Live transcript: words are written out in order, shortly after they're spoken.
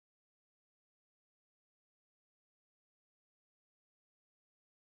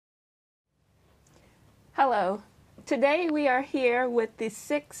Hello. Today we are here with the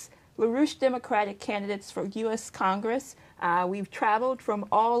 6 LaRouche Democratic candidates for U.S. Congress. We've traveled from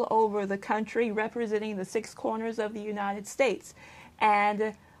all over the country representing the 6 corners of the United States.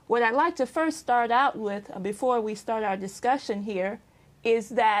 And what I'd like to first start out with, before we start our discussion here, is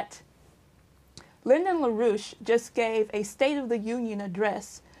that Lyndon LaRouche just gave a State of the Union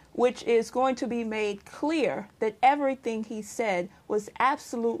address, which is going to be made clear that everything he said was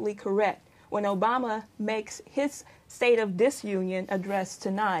absolutely correct when Obama makes his State of Disunion address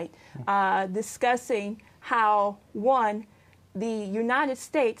tonight, discussing how, one, the United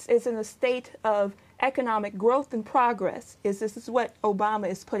States is in a state of economic growth and progress. This is what Obama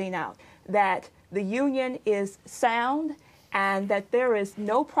is putting out, that the Union is sound and that there is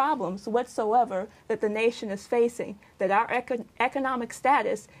no problems whatsoever that the nation is facing, that our economic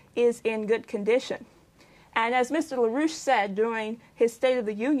status is in good condition. And as Mr. LaRouche said during his State of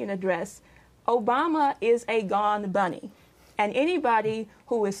the Union address, Obama is a gone bunny. And anybody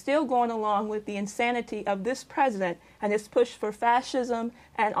who is still going along with the insanity of this president and his push for fascism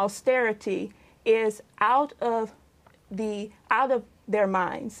and austerity is out of their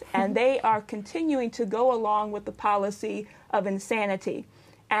minds. And they are continuing to go along with the policy of insanity.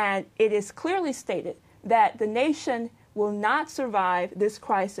 And it is clearly stated that the nation will not survive this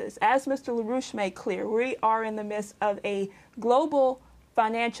crisis. As Mr. LaRouche made clear, we are in the midst of a global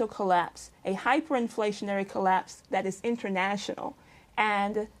financial collapse, a hyperinflationary collapse that is international.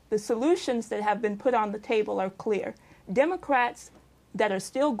 And the solutions that have been put on the table are clear. Democrats that are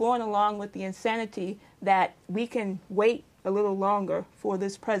still going along with the insanity that we can wait a little longer for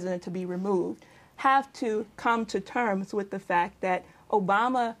this president to be removed have to come to terms with the fact that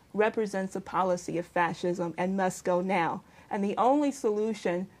Obama represents a policy of fascism and must go now. And the only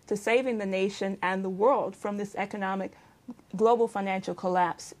solution to saving the nation and the world from this economic global financial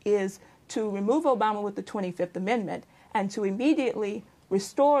collapse is to remove Obama with the 25th Amendment and to immediately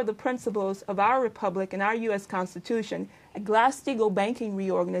restore the principles of our republic and our U.S. Constitution, a Glass-Steagall banking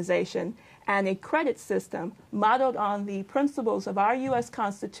reorganization, and a credit system modeled on the principles of our U.S.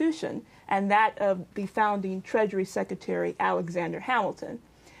 Constitution and that of the founding Treasury Secretary Alexander Hamilton.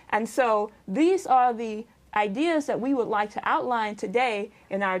 And so these are the ideas that we would like to outline today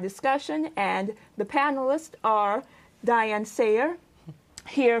in our discussion, and the panelists are Diane Sayer,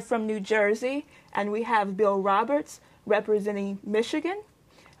 here from New Jersey, and we have Bill Roberts representing Michigan.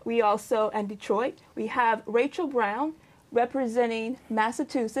 We also, and Detroit, we have Rachel Brown representing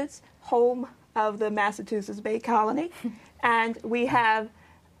Massachusetts, home of the Massachusetts Bay Colony. And we have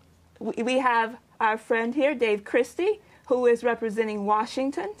our friend here, Dave Christie, who is representing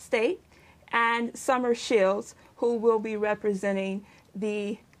Washington State, and Summer Shields, who will be representing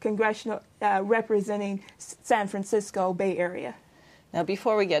the congressional, representing San Francisco Bay Area. Now,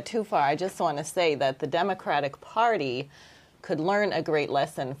 before we get too far, I just want to say that the Democratic Party could learn a great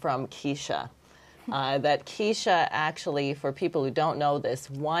lesson from Keisha. That Keisha actually, for people who don't know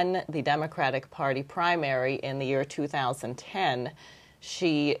this, won the Democratic Party primary in the year 2010.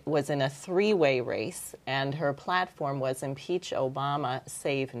 She was in a 3-way race, and her platform was Impeach Obama,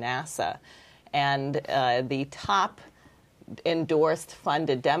 Save NASA. And the top endorsed,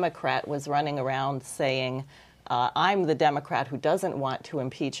 funded Democrat was running around saying, I'm the Democrat who doesn't want to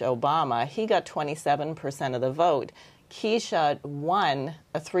impeach Obama. He got 27% of the vote. Keisha won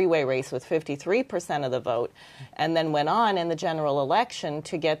a 3-way race with 53% of the vote, and then went on in the general election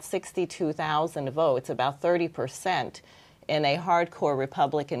to get 62,000 votes, about 30%, in a hardcore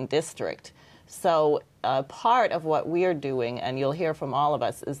Republican district. So part of what we're doing, and you'll hear from all of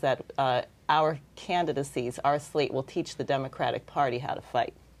us, is that our candidacies, our slate, will teach the Democratic Party how to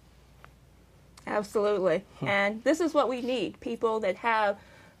fight. Absolutely. And this is what we need, people that have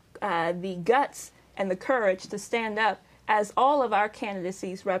the guts and the courage to stand up, as all of our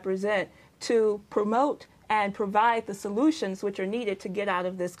candidacies represent, to promote and provide the solutions which are needed to get out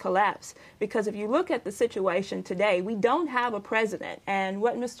of this collapse. Because if you look at the situation today, we don't have a president. And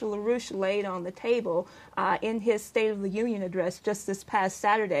what Mr. LaRouche laid on the table in his State of the Union address just this past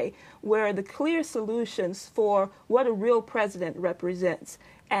Saturday were the clear solutions for what a real president represents.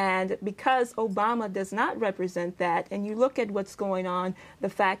 And because Obama does not represent that, and you look at what's going on, the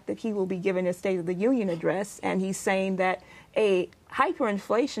fact that he will be giving a State of the Union address, and he's saying that a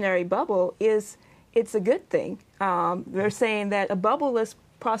hyperinflationary bubble it's a good thing. They're saying that a bubble is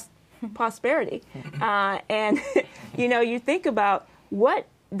prosperity. And, you think about what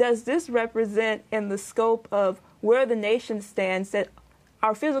does this represent in the scope of where the nation stands, that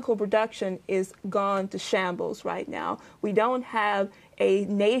our physical production is gone to shambles right now. We don't have a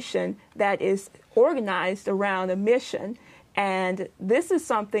nation that is organized around a mission. And this is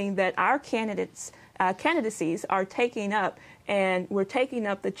something that our candidates candidacies are taking up, and we're taking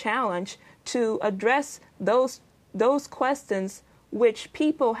up the challenge to address those questions which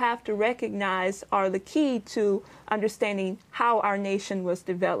people have to recognize are the key to understanding how our nation was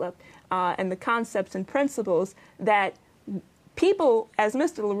developed, and the concepts and principles that people, as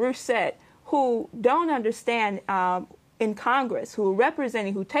Mr. LaRouche said, who don't understand in Congress, who are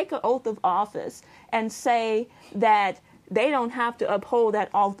representing, who take an oath of office and say that they don't have to uphold that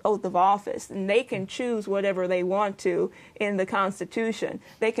oath of office, and they can choose whatever they want to in the Constitution.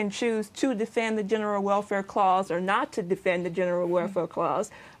 They can choose to defend the General Welfare Clause or not to defend the General Welfare Clause.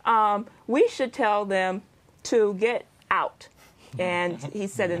 We should tell them to get out. And he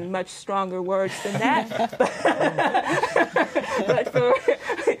said in much stronger words than that. But for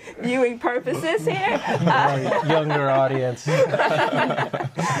viewing purposes here. Younger audience. And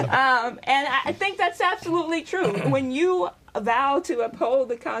I think that's absolutely true. When you vow to uphold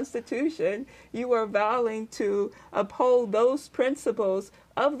the Constitution, you are vowing to uphold those principles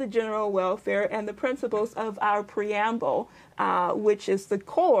of the general welfare and the principles of our preamble, which is the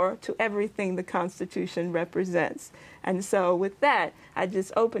core to everything the Constitution represents. And so with that, I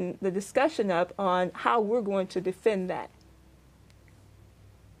just open the discussion up on how we're going to defend that.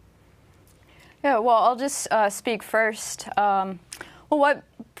 Yeah, well, I'll just speak first.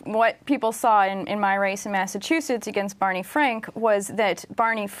 What people saw in my race in Massachusetts against Barney Frank was that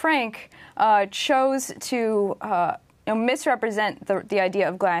Barney Frank chose to misrepresent the idea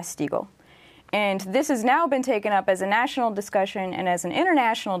of Glass-Steagall. And this has now been taken up as a national discussion and as an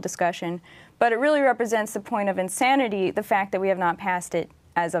international discussion, but it really represents the point of insanity, the fact that we have not passed it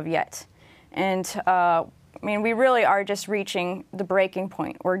as of yet. And we really are just reaching the breaking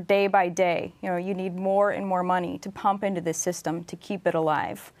point, where day by day, you need more and more money to pump into this system to keep it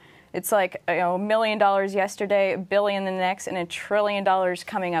alive. It's like $1 million yesterday, $1 billion the next, and $1 trillion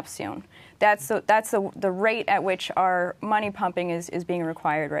coming up soon. That's the rate at which our money pumping is being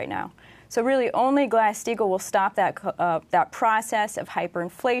required right now. So really, only Glass-Steagall will stop that process of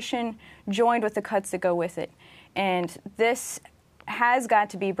hyperinflation, joined with the cuts that go with it. And this has got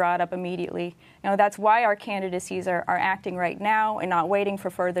to be brought up immediately. That's why our candidacies are acting right now and not waiting for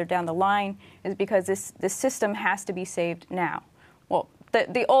further down the line, is because this system has to be saved now. Well,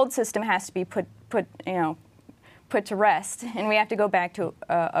 the old system has to be put to rest, and we have to go back to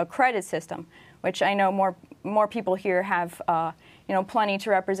a credit system, which I know more people here have plenty to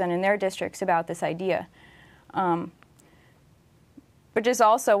represent in their districts about this idea. But just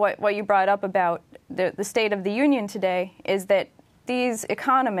also what you brought up about the State of the Union today is that these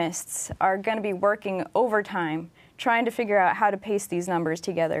economists are going to be working overtime trying to figure out how to paste these numbers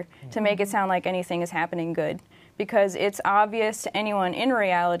together to make it sound like anything is happening good, because it's obvious to anyone in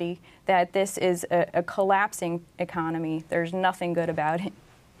reality that this is a collapsing economy. There's nothing good about it.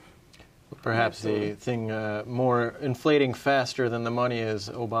 Perhaps the thing more inflating faster than the money is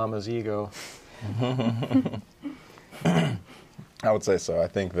Obama's ego. I would say so. I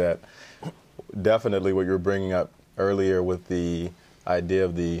think that definitely what you were bringing up earlier with the idea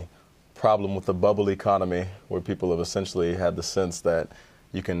of the problem with the bubble economy, where people have essentially had the sense that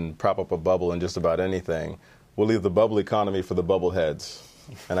you can prop up a bubble in just about anything. We'll leave the bubble economy for the bubble heads.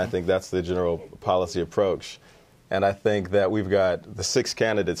 And I think that's the general policy approach. And I think that we've got the 6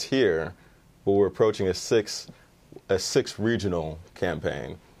 candidates here, but we're approaching a six regional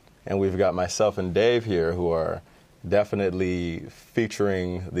campaign. And we've got myself and Dave here, who are definitely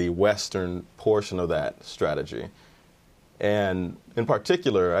featuring the western portion of that strategy. And in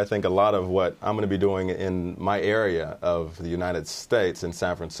particular, I think a lot of what I'm going to be doing in my area of the United States, in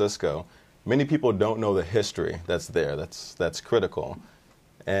San Francisco, many people don't know the history that's there, that's critical.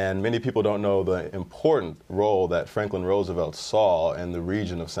 And many people don't know the important role that Franklin Roosevelt saw in the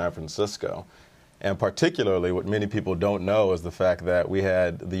region of San Francisco. And particularly, what many people don't know is the fact that we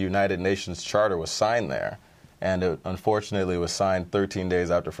had the United Nations Charter was signed there. And it unfortunately was signed 13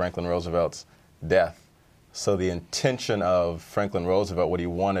 days after Franklin Roosevelt's death. So the intention of Franklin Roosevelt, what he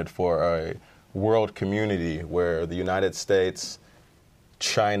wanted for a world community where the United States,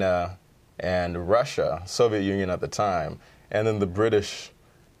 China, and Russia, Soviet Union at the time, and then the British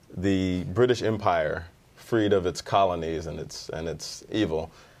Empire, freed of its colonies and its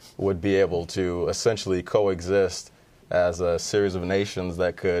evil, would be able to essentially coexist as a series of nations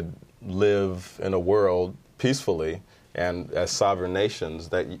that could live in a world peacefully and as sovereign nations,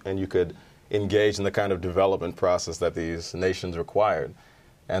 and you could engage in the kind of development process that these nations required.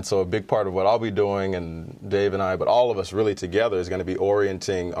 And so a big part of what I'll be doing, and Dave and I, but all of us really together, is going to be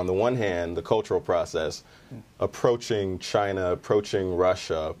orienting, on the one hand, the cultural process, approaching China, approaching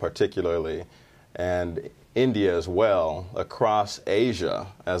Russia particularly, and India as well, across Asia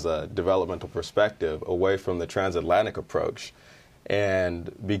as a developmental perspective, away from the transatlantic approach,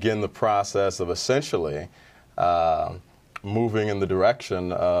 and begin the process of essentially moving in the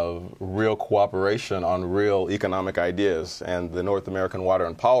direction of real cooperation on real economic ideas. And the North American Water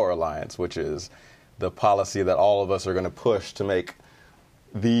and Power Alliance, which is the policy that all of us are going to push to make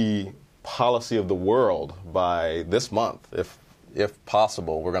the policy of the world by this month, if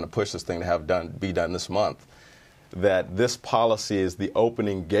possible. We're going to push this thing to be done this month. That this policy is the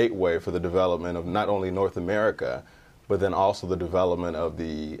opening gateway for the development of not only North America, but then also the development of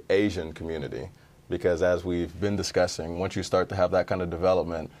the Asian community. Because as we've been discussing, once you start to have that kind of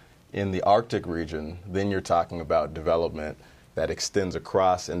development in the Arctic region, then you're talking about development that extends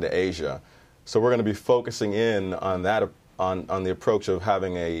across into Asia. So we're going to be focusing in on that, on the approach of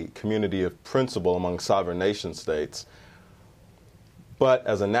having a community of principle among sovereign nation states. But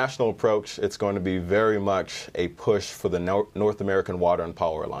as a national approach, it's going to be very much a push for the North American Water and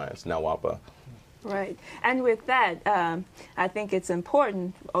Power Alliance, NWAPA. Right. And with that, I think it's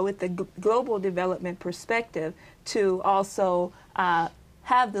important, with the global development perspective, to also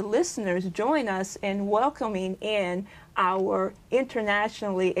have the listeners join us in welcoming in our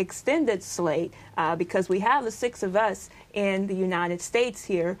internationally extended slate, because we have the 6 of us in the United States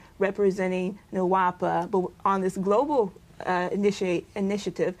here representing NWAPA, but on this global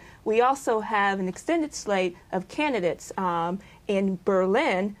initiative, we also have an extended slate of candidates. In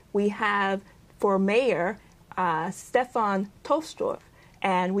Berlin, we have for mayor Stefan Tostorf,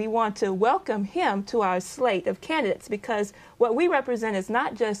 and we want to welcome him to our slate of candidates, because what we represent is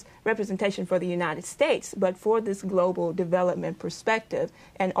not just representation for the United States, but for this global development perspective,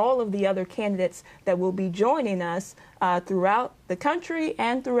 and all of the other candidates that will be joining us throughout the country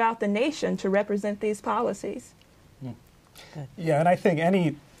and throughout the nation to represent these policies. Yeah, and I think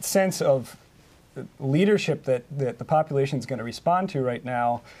any sense of leadership that the population is going to respond to right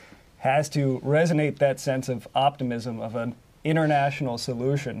now has to resonate that sense of optimism of an international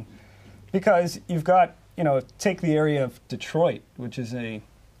solution. Because you've got, take the area of Detroit, which is a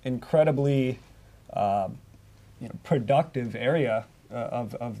incredibly productive area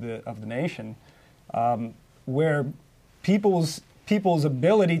of the nation, where people's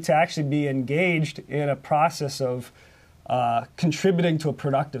ability to actually be engaged in a process of contributing to a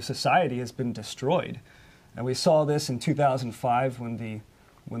productive society has been destroyed. And we saw this in 2005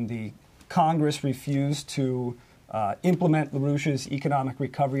 when the Congress refused to implement LaRouche's Economic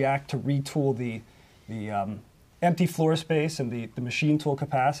Recovery Act to retool the empty floor space and the machine tool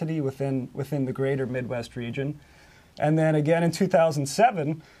capacity within the greater Midwest region. And then again in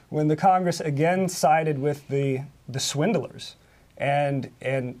 2007, when the Congress again sided with the swindlers and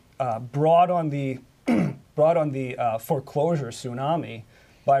brought on the foreclosure tsunami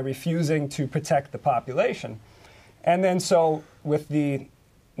by refusing to protect the population. And then so with the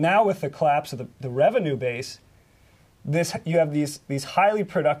collapse of the revenue base, you have these highly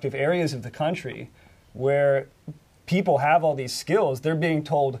productive areas of the country where people have all these skills. They're being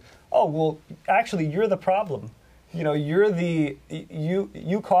told, oh, well, actually, you're the problem. You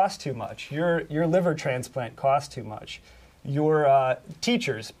cost too much. Your liver transplant costs too much. Your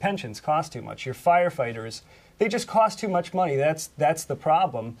teachers' pensions cost too much. Your firefighters, they just cost too much money. That's the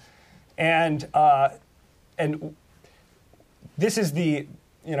problem, and this is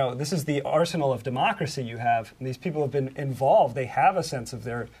the arsenal of democracy you have. And these people have been involved. They have a sense of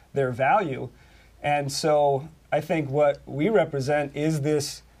their value, and so I think what we represent is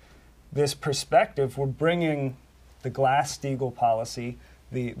this perspective. We're bringing the Glass-Steagall policy,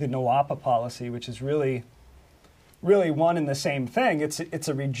 the NWAPA policy, which is really one and the same thing. It's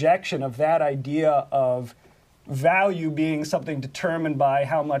a rejection of that idea of value being something determined by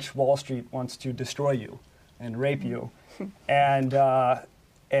how much Wall Street wants to destroy you and rape you, and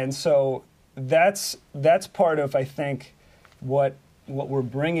so that's part of, I think, what we're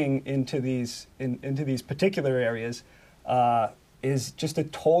bringing into these particular areas is just a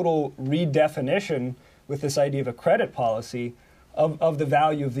total redefinition with this idea of a credit policy of the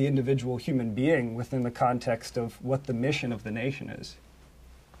value of the individual human being within the context of what the mission of the nation is.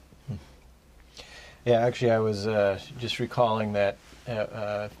 Yeah, actually, I was just recalling that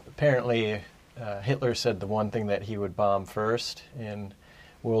apparently Hitler said the one thing that he would bomb first in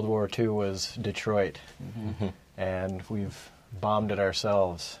World War II was Detroit, and we've bombed it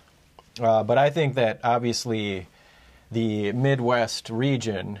ourselves. But I think that obviously the Midwest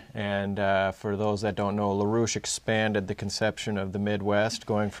region, and for those that don't know, LaRouche expanded the conception of the Midwest,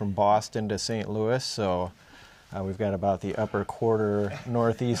 going from Boston to St. Louis. So we've got about the upper quarter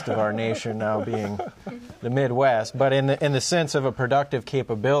northeast of our nation now being the Midwest. But in the sense of a productive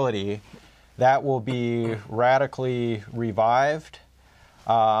capability, that will be radically revived.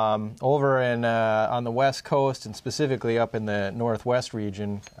 Over on the West Coast, and specifically up in the Northwest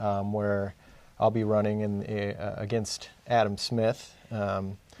region, where I'll be running against Adam Smith,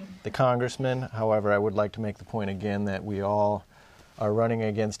 the congressman. However, I would like to make the point again that we all are running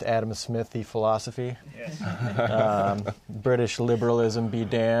against Adam Smithy philosophy. Yes. British liberalism be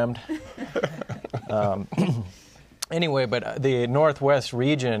damned. Anyway, but the Northwest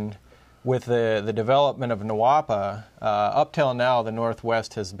region, with the development of Nawapa, up till now, the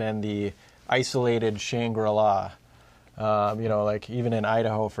Northwest has been the isolated Shangri-La. Like even in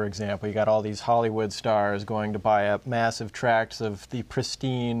Idaho, for example, you got all these Hollywood stars going to buy up massive tracts of the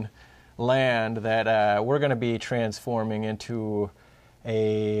pristine land that we're going to be transforming into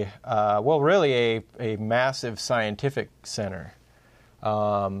a massive scientific center.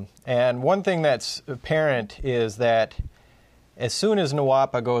 And one thing that's apparent is that as soon as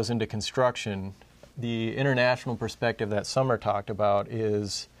Nawapa goes into construction, the international perspective that Summer talked about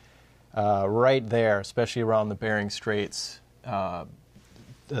is right there, especially around the Bering Straits,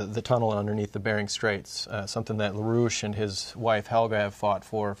 the tunnel underneath the Bering Straits, something that LaRouche and his wife Helga have fought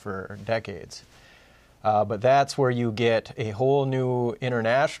for decades. But that's where you get a whole new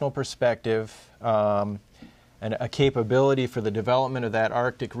international perspective and a capability for the development of that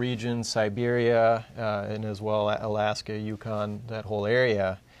Arctic region, Siberia, and as well Alaska, Yukon, that whole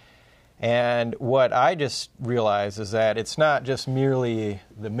area. And what I just realized is that it's not just merely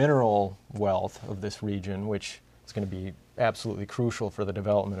the mineral wealth of this region, which is going to be absolutely crucial for the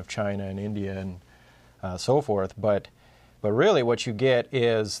development of China and India and so forth, but really what you get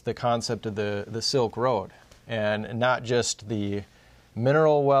is the concept of the Silk Road, and not just the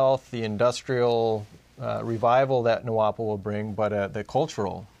mineral wealth, the industrial revival that Nawapa will bring, but the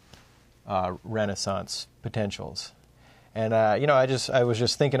cultural renaissance potentials. And I was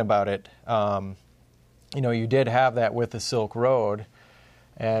just thinking about it. You did have that with the Silk Road,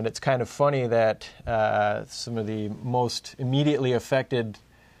 and it's kind of funny that some of the most immediately affected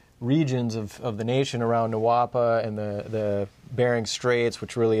regions of the nation around Nawapa and the Bering Straits,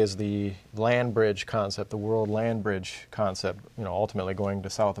 which really is the land bridge concept, the world land bridge concept, ultimately going to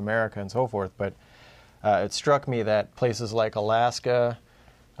South America and so forth. But it struck me that places like Alaska,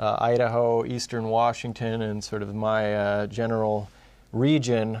 Idaho, Eastern Washington, and sort of my general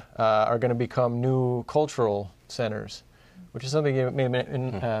region are going to become new cultural centers, which is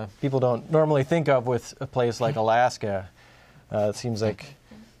something people don't normally think of with a place like Alaska. It seems like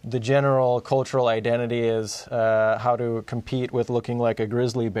the general cultural identity is how to compete with looking like a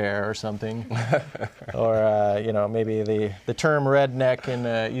grizzly bear or something. Or, maybe the term redneck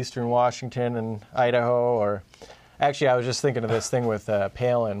in Eastern Washington and Idaho. Or actually, I was just thinking of this thing with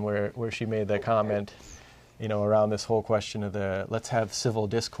Palin where she made the comment, around this whole question of let's have civil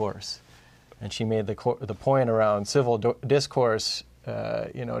discourse. And she made the point around civil discourse,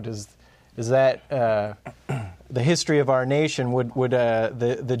 is that the history of our nation, would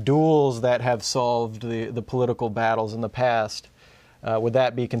the duels that have solved the political battles in the past, would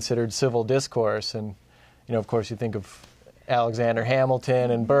that be considered civil discourse? And, of course, you think of Alexander Hamilton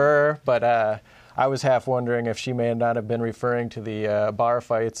and Burr, but I was half wondering if she may not have been referring to the bar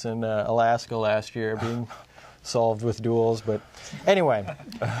fights in Alaska last year being solved with duels. But anyway,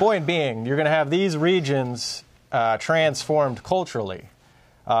 point being, you're going to have these transformed culturally.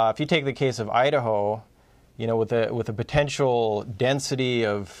 If you take the case of Idaho, with the potential density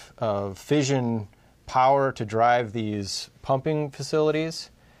of fission power to drive these pumping facilities,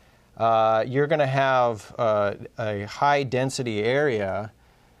 you're going to have a high density area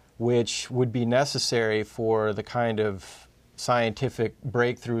which would be necessary for the kind of scientific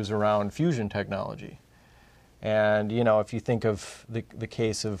breakthroughs around fusion technology. And, if you think of the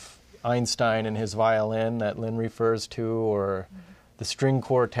case of Einstein and his violin that Lynn refers to, or the string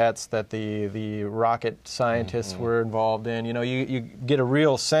quartets that the rocket scientists were involved in, you get a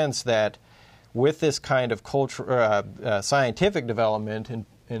real sense that with this kind of scientific development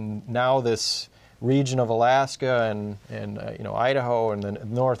in now this region of Alaska and Idaho and the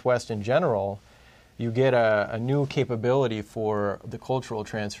Northwest in general, you get a new capability for the cultural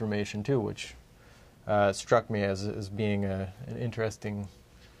transformation too, which struck me as being an interesting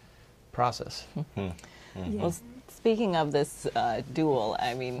process. Well, speaking of this duel,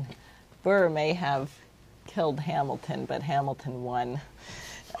 Burr may have killed Hamilton, but Hamilton won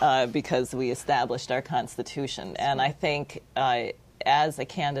because we established our Constitution. And I think as a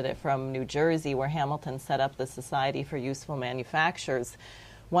candidate from New Jersey, where Hamilton set up the Society for Useful Manufactures,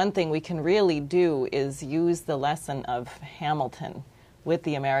 one thing we can really do is use the lesson of Hamilton with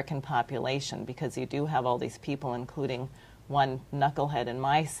the American population, because you do have all these people, including one knucklehead in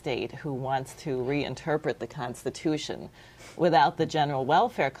my state who wants to reinterpret the Constitution without the general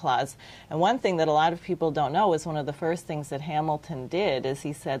welfare clause. And one thing that a lot of people don't know is one of the first things that Hamilton did is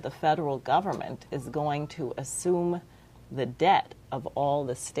he said the federal government is going to assume the debt of all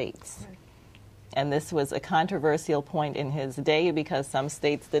the states. Right. And this was a controversial point in his day because some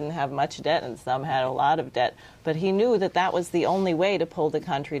states didn't have much debt and some had a lot of debt. But he knew that that was the only way to pull the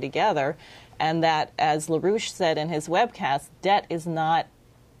country together, and that, as LaRouche said in his webcast, debt is not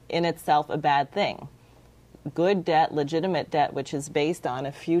in itself a bad thing. Good debt, legitimate debt, which is based on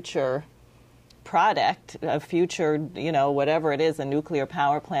a future product, a future, whatever it is, a nuclear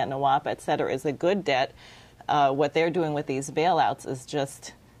power plant, NWAPA, et cetera, is a good debt. What they're doing with these bailouts is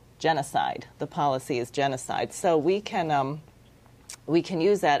just genocide. The policy is genocide. So we can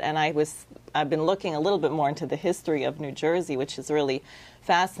use that. And I've been looking a little bit more into the history of New Jersey, which is really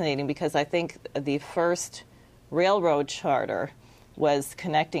fascinating because I think the first railroad charter was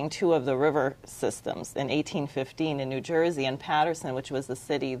connecting two of the river systems in 1815 in New Jersey, and Paterson, which was the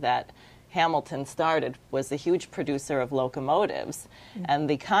city that Hamilton started, was a huge producer of locomotives. Mm-hmm.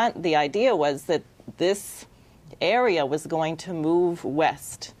 And the idea was that this area was going to move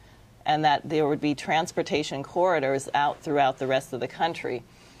west and that there would be transportation corridors out throughout the rest of the country.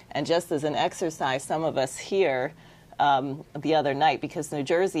 And just as an exercise, some of us here the other night, because New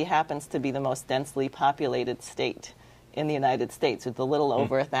Jersey happens to be the most densely populated state in the United States, with a little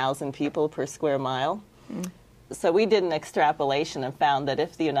over 1,000 people per square mile. Mm. So we did an extrapolation and found that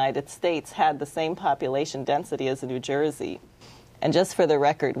if the United States had the same population density as New Jersey, and just for the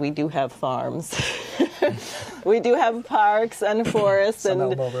record, we do have farms. We do have parks and forests. Some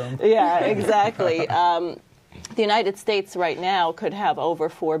elbow room. Yeah, exactly. The United States right now could have over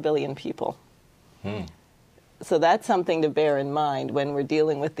 4 billion people. Hmm. So that's something to bear in mind when we're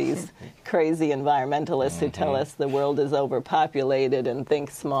dealing with these crazy environmentalists who tell us the world is overpopulated and think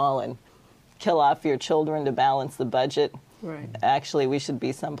small and kill off your children to balance the budget. Right. Actually, we should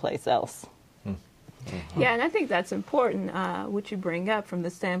be someplace else. Yeah, and I think that's important, what you bring up from the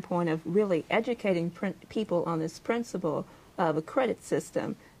standpoint of really educating people on this principle of a credit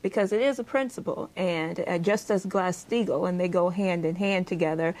system, because it is a principle, and just as Glass-Steagall, and they go hand in hand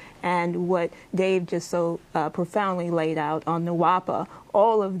together, and what Dave just so profoundly laid out on NWAPA,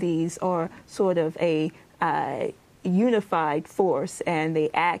 all of these are sort of a unified force, and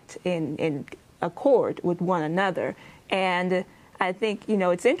they act in accord with one another. And I think,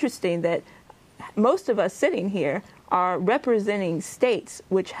 it's interesting that most of us sitting here are representing states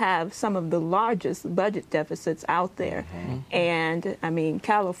which have some of the largest budget deficits out there. And,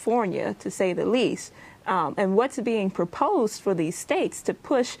 California, to say the least. And what's being proposed for these states to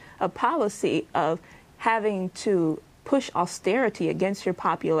push a policy of having to push austerity against your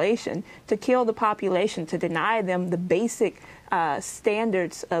population, to kill the population, to deny them the basic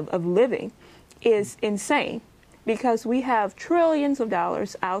standards of living is insane. Because we have trillions of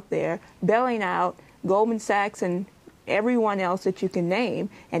dollars out there bailing out Goldman Sachs and everyone else that you can name,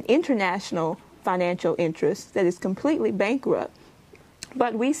 and international financial interests that is completely bankrupt.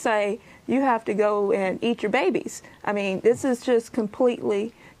 But we say you have to go and eat your babies. This is just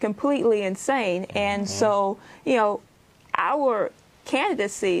completely insane. And so, our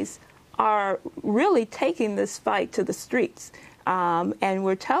candidacies are really taking this fight to the streets. And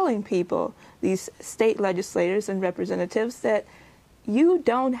we're telling people, these state legislators and representatives, that you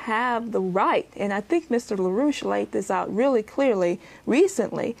don't have the right. And I think Mr. LaRouche laid this out really clearly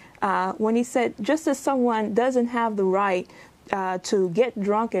recently when he said, just as someone doesn't have the right to get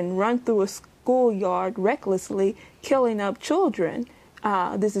drunk and run through a schoolyard recklessly, killing up children,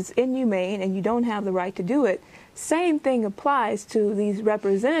 this is inhumane and you don't have the right to do it. Same thing applies to these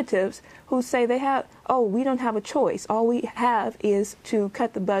representatives who say we don't have a choice. All we have is to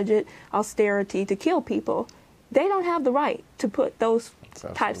cut the budget, austerity, to kill people. They don't have the right to put those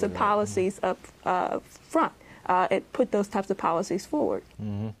types of policies up front, put those types of policies forward.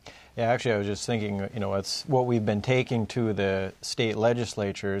 Mm-hmm. Yeah, actually, I was just thinking, it's what we've been taking to the state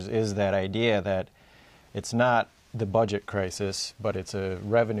legislatures is that idea that it's not the budget crisis, but it's a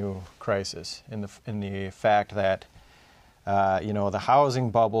revenue crisis in the fact that the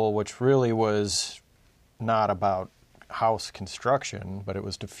housing bubble, which really was not about house construction, but it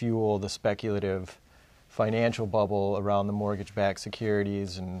was to fuel the speculative financial bubble around the mortgage-backed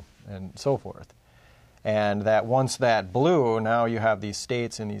securities and so forth. And that once that blew, now you have these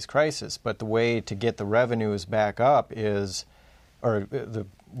states in these crises. But the way to get the revenues back up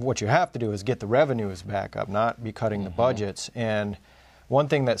what you have to do is get the revenues back up, not be cutting the budgets. And one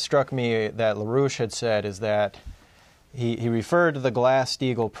thing that struck me that LaRouche had said is that he referred to the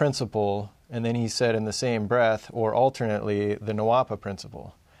Glass-Steagall principle And then he said in the same breath, or alternately, the NWAPA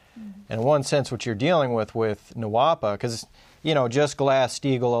principle. And in one sense, what you're dealing with NWAPA, because, just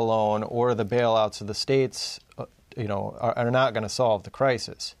Glass-Steagall alone or the bailouts of the states, are not going to solve the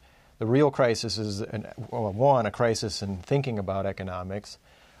crisis. The real crisis is, a crisis in thinking about economics,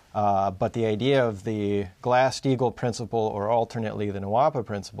 but the idea of the Glass-Steagall principle, or alternately the NWAPA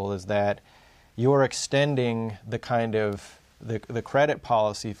principle, is that you're extending the kind of the credit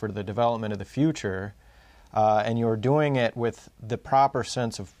policy for the development of the future, and you're doing it with the proper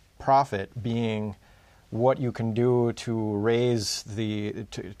sense of profit being what you can do to raise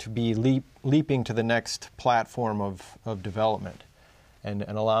to be leaping to the next platform of development, and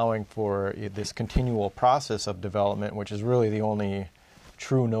allowing for this continual process of development, which is really the only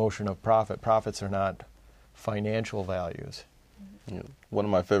true notion of profit. Profits are not financial values. One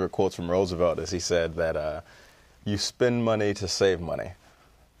of my favorite quotes from Roosevelt is he said that you spend money to save money.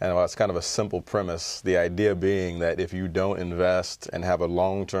 And while it's kind of a simple premise, the idea being that if you don't invest and have a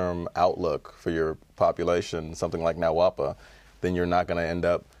long-term outlook for your population, something like NWAPA, then you're not going to end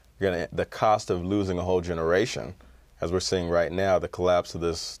up, the cost of losing a whole generation, as we're seeing right now, the collapse of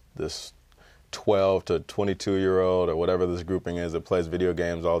this 12 to 22-year-old or whatever this grouping is that plays video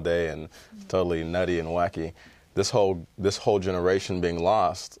games all day and is totally nutty and wacky. This whole generation being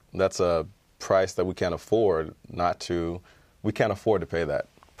lost, that's a price that we can't afford we can't afford to pay that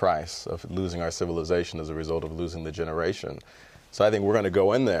price of losing our civilization as a result of losing the generation. So I think we're going to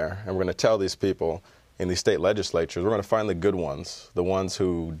go in there and we're going to tell these people in these state legislatures, we're going to find the good ones, the ones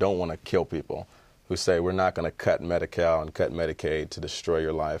who don't want to kill people, who say we're not going to cut Medi-Cal and cut Medicaid to destroy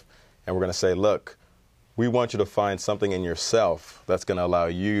your life. And we're going to say, look, we want you to find something in yourself that's going to allow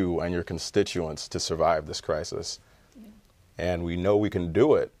you and your constituents to survive this crisis. And we know we can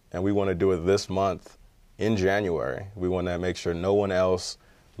do it, and we want to do it this month in January. We want to make sure no one else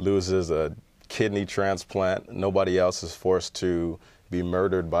loses a kidney transplant, nobody else is forced to be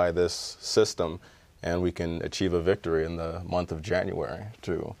murdered by this system, and we can achieve a victory in the month of January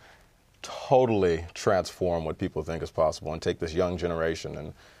to totally transform what people think is possible and take this young generation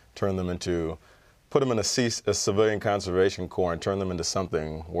and put them in a civilian conservation corps and turn them into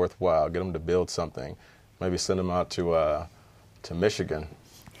something worthwhile, get them to build something, maybe send them out to Michigan.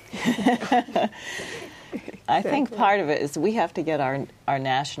 I think part of it is we have to get our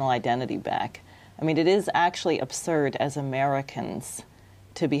national identity back. I mean, it is actually absurd as Americans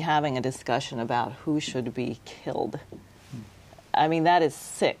to be having a discussion about who should be killed. I mean, that is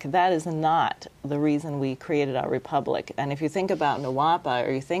sick. That is not the reason we created our republic. And if you think about NWAPA,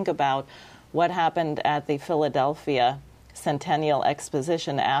 or you think about what happened at the Philadelphia Centennial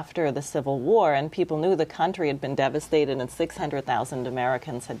Exposition after the Civil War, and people knew the country had been devastated and 600,000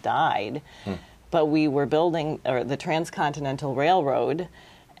 Americans had died, but we were building the Transcontinental Railroad,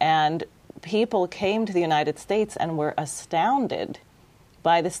 and people came to the United States and were astounded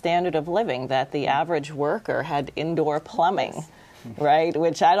by the standard of living, that the average worker had indoor plumbing, right?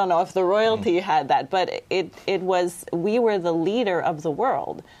 Which I don't know if the royalty had that, but we were the leader of the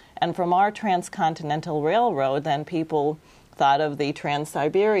world. And from our Transcontinental Railroad, then people thought of the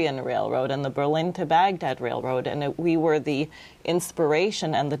Trans-Siberian Railroad and the Berlin to Baghdad Railroad, and we were the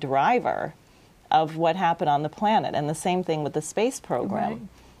inspiration and the driver of what happened on the planet. And the same thing with the space program,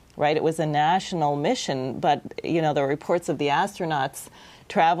 right? It was a national mission, but, there were reports of the astronauts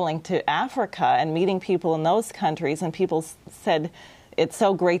traveling to Africa and meeting people in those countries, and people said, it's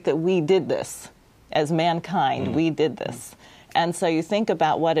so great that we did this as mankind. We did this. And so you think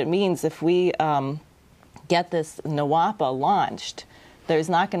about what it means if we get this NWAPA launched, there's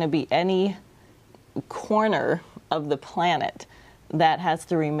not going to be any corner of the planet that has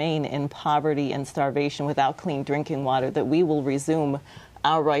to remain in poverty and starvation without clean drinking water, that we will resume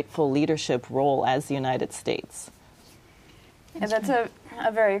our rightful leadership role as the United States. Yeah, that's a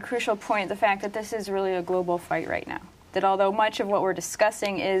very crucial point, the fact that this is really a global fight right now. That although much of what we're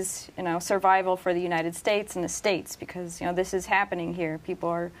discussing is, survival for the United States and the states, because, this is happening here.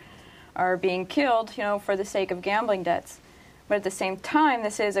 People are being killed, for the sake of gambling debts. But at the same time,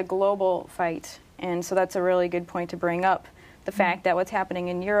 this is a global fight. And so that's a really good point to bring up. The fact that what's happening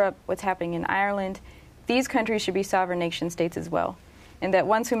in Europe, what's happening in Ireland, these countries should be sovereign nation states as well. And that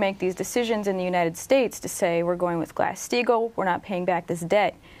once we make these decisions in the United States to say we're going with Glass-Steagall, we're not paying back this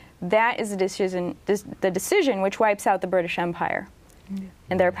debt, that is the decision which wipes out the British Empire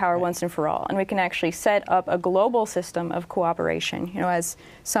and their power once and for all. And we can actually set up a global system of cooperation. As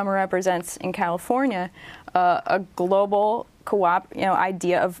Summer represents in California, a global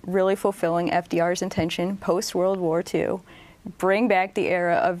idea of really fulfilling FDR's intention post-World War II, bring back the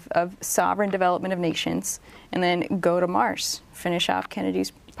era of sovereign development of nations, and then go to Mars, finish off Kennedy's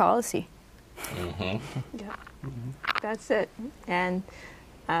policy. Yeah, that's it. And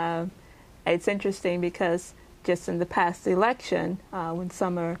it's interesting because just in the past election, when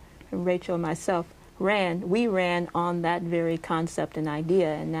Summer, Rachel, and myself we ran on that very concept and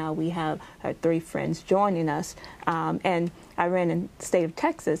idea, and now we have our 3 friends joining us. And I ran in the state of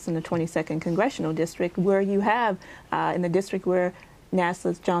Texas in the 22nd Congressional District, where you have, in the district where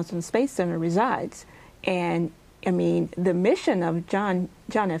NASA's Johnson Space Center resides. And I mean, the mission of John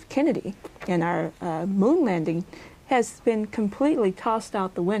F. Kennedy and our moon landing has been completely tossed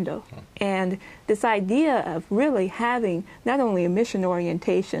out the window. And this idea of really having not only a mission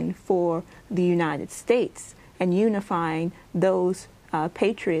orientation for the United States and unifying those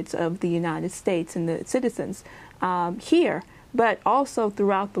patriots of the United States and the citizens here, but also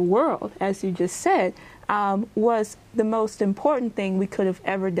throughout the world, as you just said, was the most important thing we could have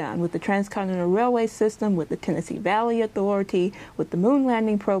ever done with the Transcontinental Railway System, with the Tennessee Valley Authority, with the moon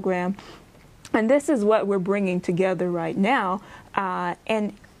landing program. And this is what we're bringing together right now.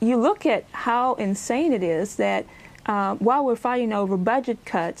 And you look at how insane it is that while we're fighting over budget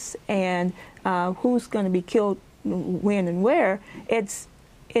cuts and who's going to be killed when and where, it's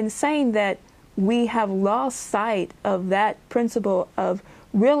insane that we have lost sight of that principle of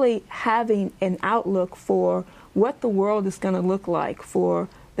really having an outlook for what the world is going to look like for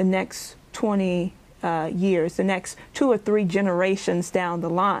the next 20 years, the next 2 or 3 generations down the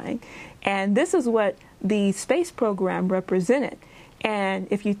line. And this is what the space program represented. And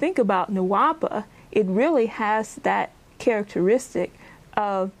if you think about NWAPA, it really has that characteristic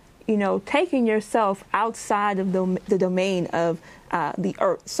of, you know, taking yourself outside of the domain of the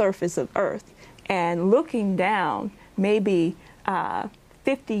Earth, surface of Earth, and looking down maybe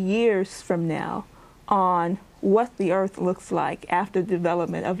 50 years from now on what the Earth looks like after the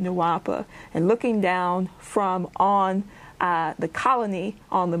development of NWAPA, and looking down from on the colony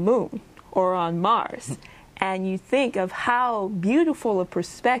on the moon or on Mars. And you think of how beautiful a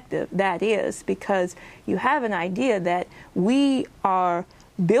perspective that is, because you have an idea that we are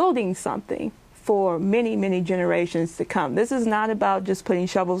building something for many, many generations to come. This is not about just putting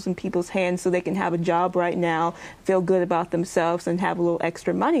shovels in people's hands so they can have a job right now, feel good about themselves, and have a little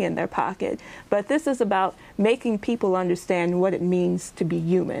extra money in their pocket. But this is about making people understand what it means to be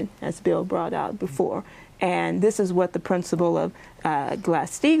human, as Bill brought out before. And this is what the principle of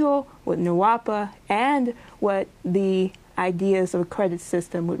Glass-Steagall, what NWAPA, and what the ideas of a credit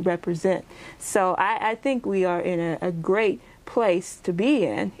system would represent. So I think we are in a great place to be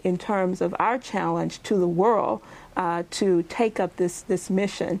in terms of our challenge to the world to take up this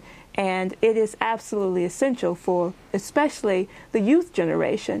mission. And it is absolutely essential for especially the youth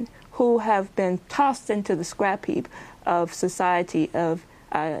generation, who have been tossed into the scrap heap of society, of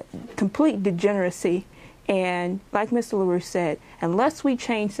complete degeneracy. And like Mr. LaRouche said, unless we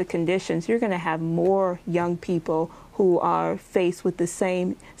change the conditions, you're going to have more young people who are faced with the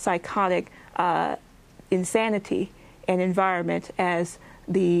same psychotic insanity and environment as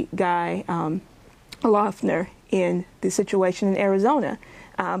the guy Loeffner in the situation in Arizona,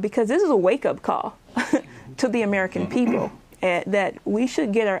 because this is a wake-up call to the American people that we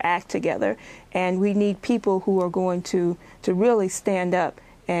should get our act together, and we need people who are going to really stand up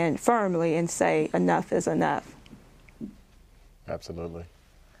and firmly and say enough is enough. Absolutely.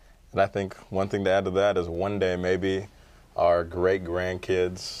 And I think one thing to add to that is one day maybe our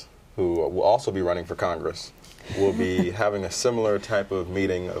great-grandkids, who will also be running for Congress, will be having a similar type of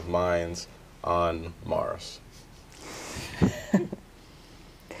meeting of minds on Mars.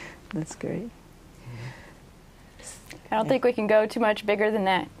 That's great. I don't think we can go too much bigger than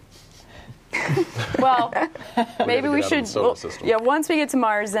that. Well, maybe we should. Yeah, once we get to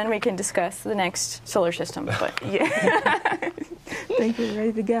Mars, then we can discuss the next solar system. But yeah, I think we're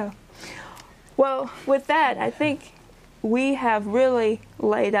ready to go. Well, with that, I think we have really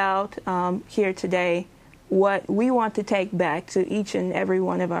laid out here today what we want to take back to each and every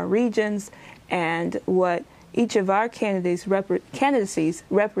one of our regions, and what each of our candidacies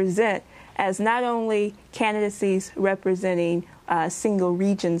represent as not only candidacies representing single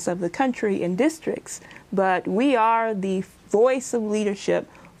regions of the country and districts, but we are the voice of leadership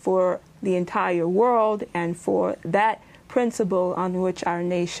for the entire world and for that principle on which our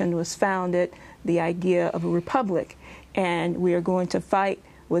nation was founded, the idea of a republic. And we are going to fight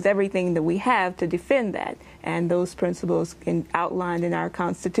with everything that we have to defend that, and those principles outlined in our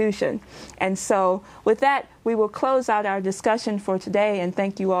Constitution. And so with that, we will close out our discussion for today, and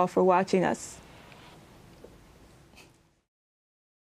thank you all for watching us.